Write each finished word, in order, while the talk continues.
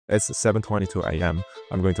It's 7:22 a.m.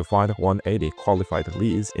 I'm going to find 180 qualified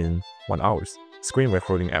leads in 1 hour. Screen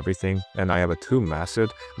recording everything, and I have a 2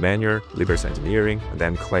 method, manual, reverse engineering, and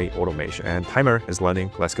then clay automation. And timer is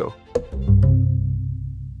running. Let's go.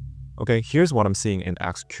 Okay, here's what I'm seeing in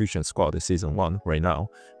Execution Squad Season 1 right now.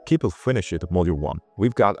 People finished Module 1.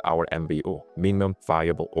 We've got our MVO, Minimum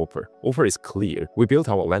Viable Offer. Offer is clear. We built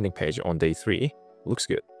our landing page on day 3. Looks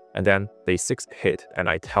good. And then day 6 hit, and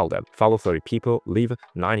I tell them, follow 30 people, leave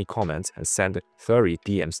 90 comments, and send 30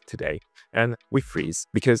 DMs today. And we freeze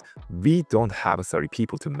because we don't have 30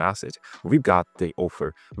 people to message. We've got the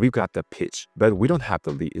offer, we've got the pitch, but we don't have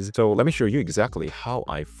the leads. So let me show you exactly how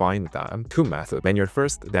I find them. 2 methods, manual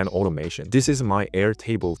first, then automation. This is my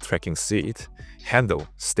Airtable tracking sheet. Handle,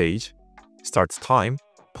 stage, starts time,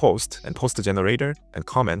 post, and post generator, and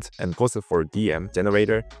comment, and post for DM,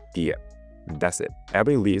 generator, DM. That's it.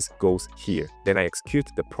 Every lead goes here. Then I execute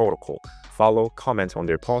the protocol, follow, comment on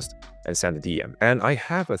their post, and send a DM. And I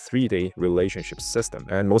have a 3-day relationship system,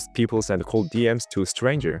 and most people send cold DMs to a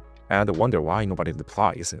stranger and wonder why nobody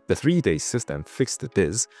replies. The 3-day system fixed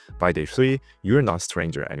this. By day 3, you're not a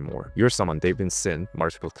stranger anymore. You're someone they've been seen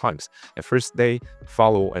multiple times. And first day,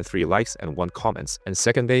 follow and 3 likes and 1 comment. And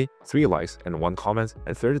second day, 3 likes and 1 comment.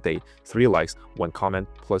 And third day, 3 likes, 1 comment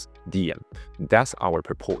plus DM. That's our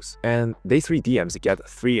purpose. And day 3 DMs get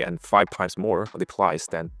 3 and 5 times more replies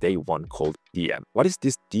than day 1 cold DM. What is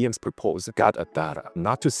this DM's purpose? Got a data.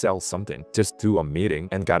 Not to sell something, just do a meeting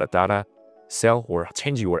and got a data, sell or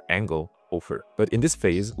change your angle offer. But in this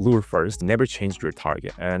phase, lure first, never change your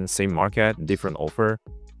target. And same market, different offer.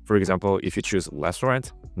 For example, if you choose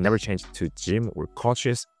restaurant, never change to gym or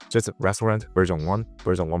coaches, just restaurant version 1,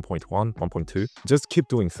 version 1.1, 1.2. Just keep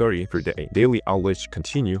doing 30 per day. Daily outreach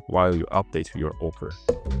continue while you update your offer.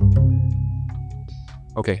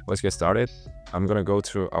 Okay, let's get started. I'm gonna go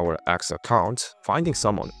to our X account, finding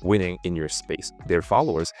someone winning in your space. Their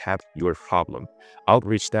followers have your problem.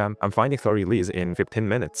 Outreach them. I'm finding 30 leads in 15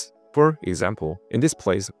 minutes. For example, in this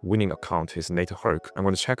place, winning account is Nate Herc. I'm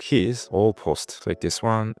gonna check his all posts. Click this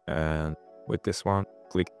one, and with this one,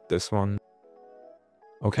 click this one.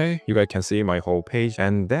 Okay, you guys can see my whole page.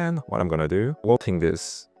 And then what I'm gonna do, loading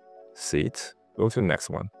this seat, go to the next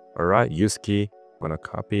one. All right, Yuski. I'm gonna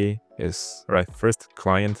copy his first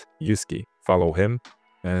client, Yuski. Follow him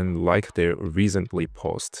and like their recently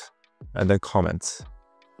post, and then comment.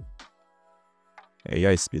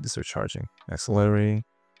 AI speed surcharging, accelerating,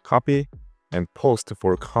 copy and post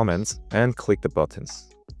for comments and click the buttons.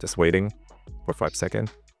 Just waiting for 5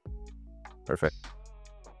 seconds. Perfect.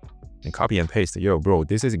 And copy and paste. Yo, bro,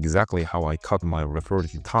 this is exactly how I cut my referral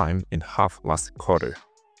time in half last quarter.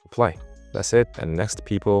 Apply. That's it. And next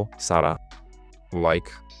people, Sarah.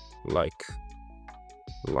 Like,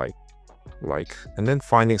 and then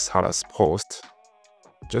finding Sarah's post,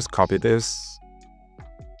 just copy this,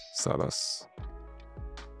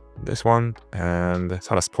 this one, and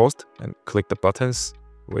Sarah's post, and click the buttons,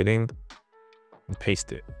 waiting, and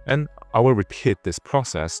paste it. And I will repeat this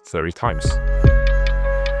process 30 times.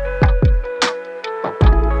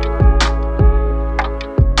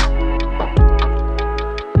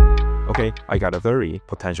 Okay, I got a 30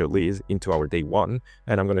 potential leads into our day 1,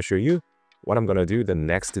 and I'm gonna show you what I'm gonna do the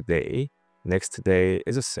next day. Next day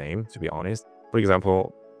is the same, to be honest. For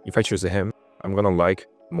example, if I choose him, I'm gonna like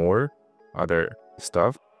more other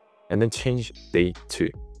stuff, and then change day 2.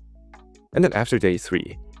 And then after day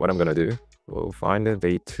 3, what I'm gonna do, we'll find the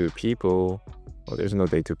day 2 people. Oh, there's no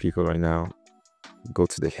day 2 people right now. Go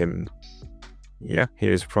to the him. Yeah,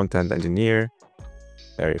 here's front-end engineer,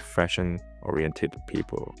 very fashion-oriented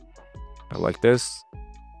people. I like this,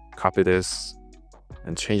 copy this,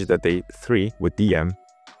 and change the day 3 with DM,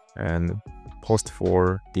 and post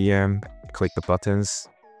for DM, click the buttons,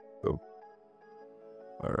 boom.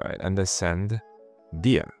 All right, and then send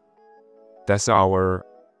DM. That's our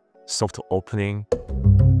soft opening.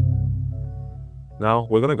 Now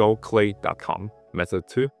we're gonna go clay.com, method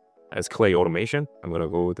 2, as clay automation. I'm gonna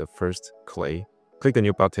go the first clay, click the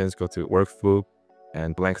new buttons, go to workflow,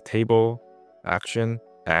 and blank table, action,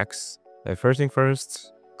 X. And first thing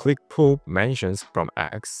first, click pull mentions from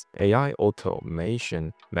X, AI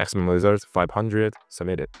automation, maximum results 500,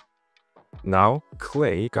 submit it. Now,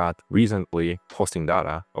 Clay got recently posting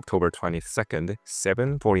data, October 22nd,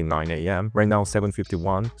 7:49 a.m. Right now,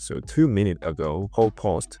 7:51, so 2 minutes ago, whole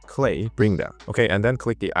post, Clay, bring that. Okay, and then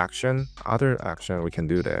click the action, other action, we can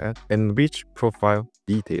do that. Enrich profile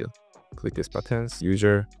detail. Click these buttons,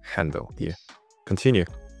 user, handle, here. Continue.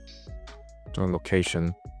 Join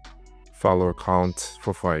location. Follower count,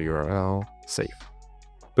 profile URL, save.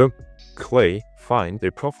 Boom. Clay find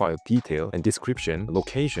their profile detail and description,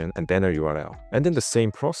 location, and banner URL. And then the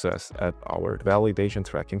same process at our validation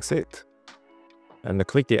tracking site. And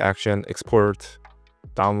click the action, export,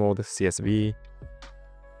 download CSV.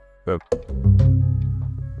 Boom.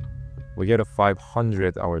 We get a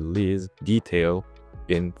 500 hour leads detail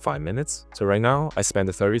in 5 minutes. So right now I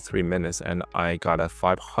spent 33 minutes and I got a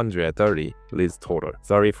 530 leads total.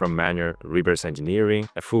 30 from manual reverse engineering,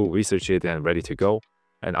 a full research it and ready to go.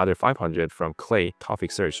 And other 500 from Clay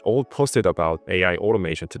topic search, all posted about AI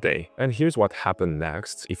automation today. And here's what happened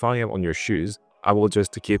next. If I am on your shoes, I will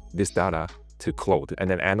just keep this data to Claude and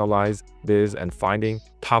then analyze this and finding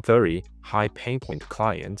top 30 high pain point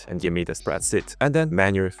client and give me the spreadsheet. And then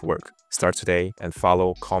manual work. Start today and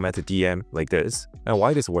follow, comment, DM like this. And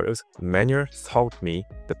why this works, manual taught me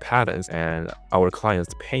the patterns and our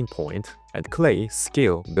client's pain point, and Clay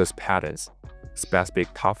scale those patterns, specific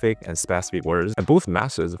topic and specific words, and both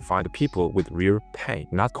methods find people with real pain,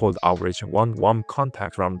 not called average one-on-one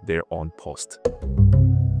contact from their own post.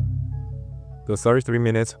 The 33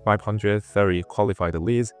 minutes, 530 qualified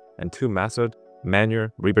leads, and 2 methods, manual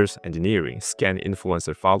reverse engineering, scan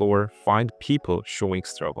influencer follower, find people showing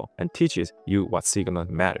struggle, and teaches you what signal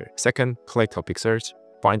matter. Second, Clay topic search,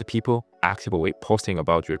 find people actively posting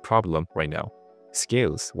about your problem right now.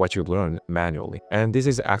 Scales what you learn manually. And this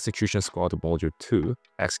is Execution Squad Module 2,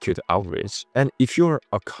 Execute Outreach. And if your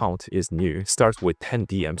account is new, start with 10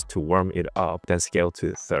 DMs to warm it up, then scale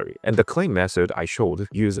to 30. And the Clay method I showed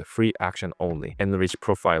use free action only. Enrich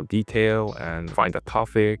profile detail and find a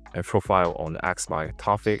topic and profile on X by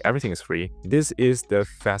topic. Everything is free. This is the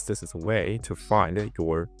fastest way to find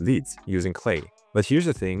your leads using Clay. But here's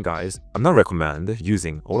the thing, guys, I'm not recommend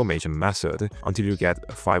using automation method until you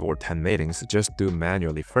get 5 or 10 meetings. Just do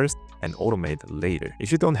manually first and automate later.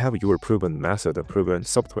 If you don't have your proven method or proven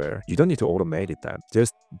software, you don't need to automate it then.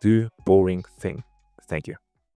 Just do boring thing. Thank you.